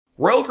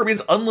Royal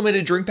Caribbean's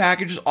unlimited drink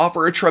packages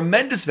offer a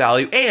tremendous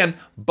value and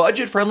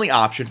budget-friendly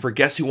option for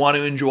guests who want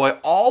to enjoy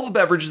all the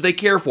beverages they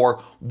care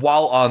for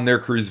while on their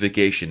cruise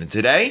vacation. And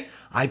today,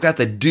 I've got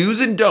the do's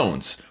and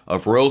don'ts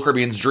of Royal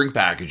Caribbean's drink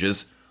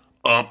packages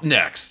up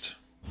next.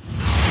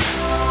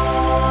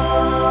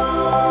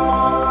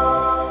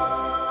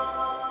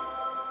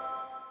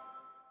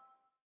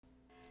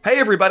 Hey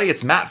everybody,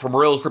 it's Matt from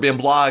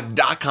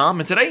RoyalCaribbeanBlog.com,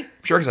 and today I'm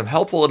sharing some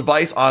helpful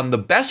advice on the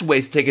best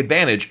ways to take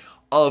advantage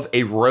of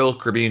a Royal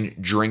Caribbean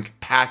drink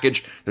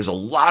package. There's a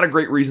lot of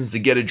great reasons to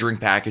get a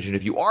drink package, and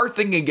if you are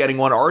thinking of getting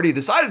one, already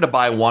decided to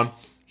buy one,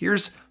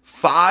 here's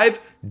 5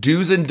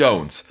 do's and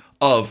don'ts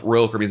of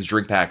Royal Caribbean's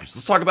drink package.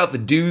 Let's talk about the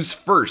do's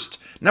first.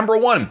 Number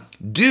 1,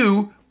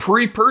 do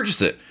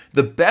pre-purchase it.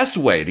 The best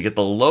way to get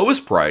the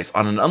lowest price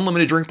on an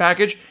unlimited drink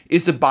package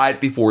is to buy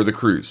it before the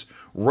cruise.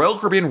 Royal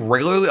Caribbean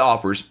regularly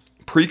offers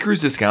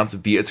pre-cruise discounts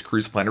via its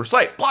cruise planner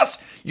site.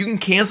 Plus, you can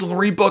cancel and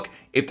rebook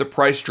if the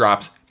price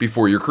drops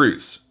before your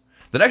cruise.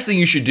 The next thing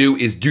you should do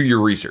is do your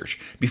research.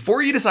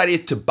 Before you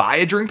decide to buy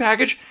a drink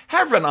package,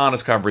 have an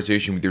honest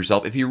conversation with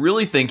yourself if you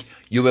really think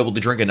you'll be able to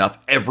drink enough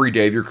every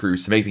day of your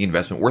cruise to make the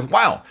investment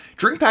worthwhile.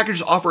 Drink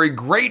packages offer a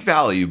great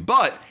value,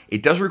 but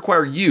it does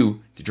require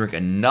you to drink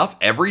enough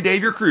every day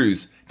of your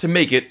cruise to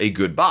make it a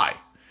good buy.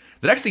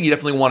 The next thing you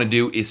definitely want to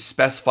do is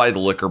specify the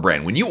liquor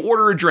brand. When you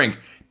order a drink,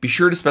 be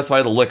sure to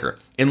specify the liquor.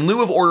 In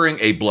lieu of ordering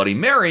a Bloody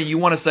Mary, you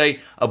want to say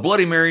a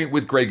Bloody Mary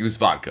with Grey Goose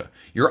vodka.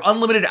 Your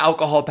unlimited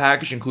alcohol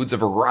package includes a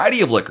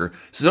variety of liquor,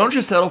 so don't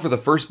just settle for the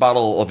first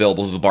bottle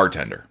available to the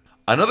bartender.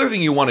 Another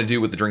thing you want to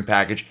do with the drink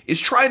package is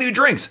try new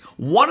drinks.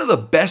 One of the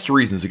best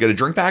reasons to get a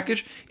drink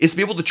package is to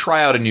be able to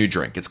try out a new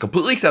drink. It's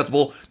completely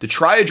acceptable to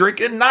try a drink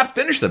and not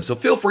finish them, so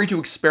feel free to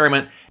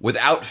experiment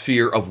without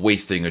fear of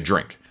wasting a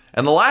drink.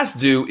 And the last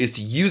do is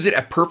to use it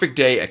at Perfect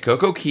Day at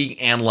Coco Cay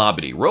and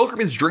Labadee. Royal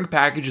Caribbean's drink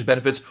packages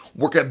benefits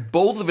work at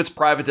both of its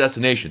private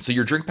destinations, so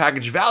your drink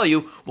package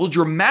value will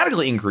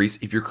dramatically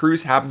increase if your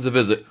cruise happens to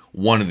visit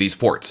one of these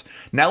ports.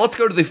 Now let's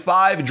go to the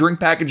 5 drink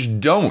package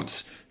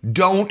don'ts.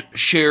 Don't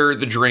share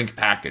the drink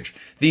package.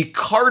 The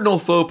cardinal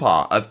faux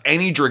pas of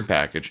any drink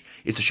package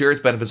is to share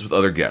its benefits with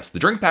other guests. The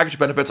drink package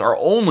benefits are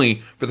only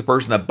for the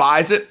person that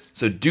buys it,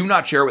 so do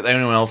not share it with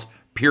anyone else,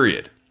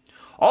 period.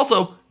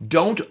 Also,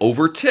 don't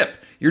over-tip.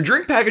 Your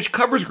drink package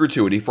covers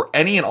gratuity for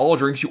any and all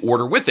drinks you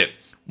order with it.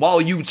 While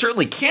you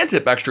certainly can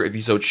tip extra if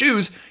you so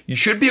choose, you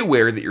should be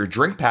aware that your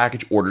drink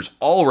package orders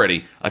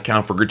already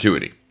account for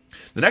gratuity.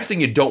 The next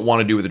thing you don't want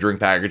to do with a drink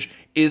package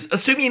is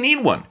assume you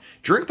need one.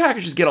 Drink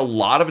packages get a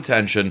lot of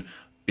attention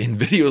in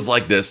videos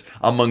like this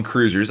among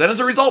cruisers, and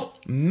as a result,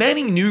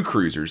 many new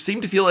cruisers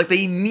seem to feel like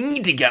they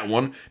need to get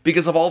one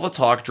because of all the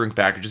talk drink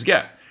packages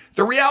get.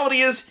 The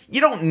reality is,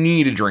 you don't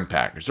need a drink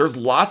package. There's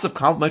lots of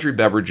complimentary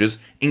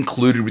beverages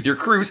included with your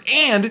cruise,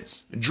 and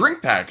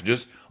drink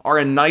packages are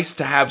a nice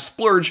to have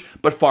splurge,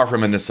 but far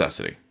from a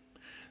necessity.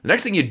 The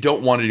next thing you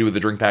don't want to do with a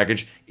drink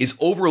package is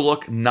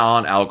overlook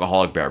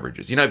non-alcoholic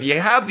beverages. If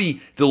you have the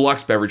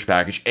deluxe beverage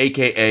package,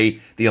 aka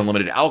the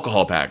unlimited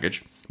alcohol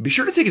package, be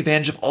sure to take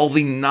advantage of all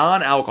the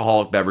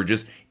non-alcoholic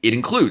beverages it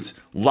includes.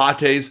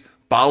 Lattes,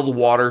 bottled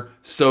water,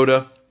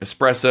 soda,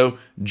 espresso,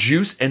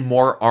 juice, and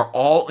more are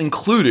all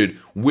included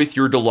with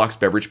your deluxe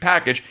beverage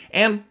package,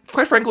 and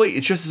quite frankly,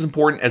 it's just as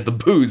important as the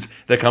booze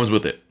that comes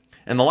with it.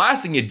 And the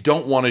last thing you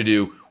don't want to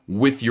do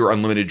with your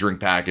unlimited drink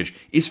package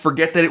is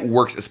forget that it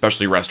works at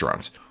specialty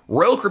restaurants.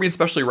 Royal Caribbean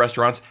specialty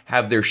restaurants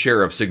have their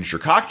share of signature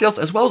cocktails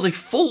as well as a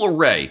full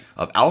array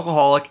of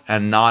alcoholic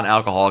and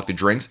non-alcoholic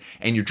drinks,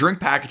 and your drink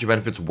package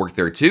benefits work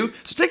there too,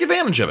 so take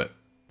advantage of it.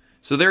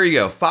 So there you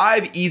go,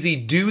 5 easy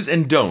do's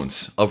and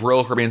don'ts of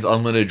Royal Caribbean's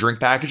unlimited drink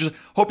packages.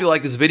 Hope you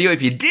liked this video.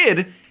 If you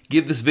did,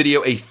 give this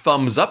video a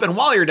thumbs up, and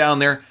while you're down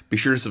there, be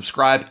sure to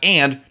subscribe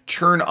and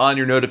turn on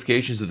your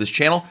notifications to this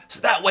channel so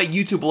that way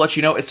YouTube will let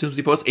you know as soon as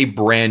we post a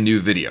brand new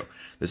video.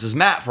 This is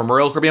Matt from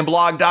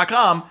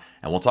RoyalCaribbeanBlog.com,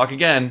 and we'll talk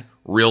again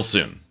real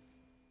soon.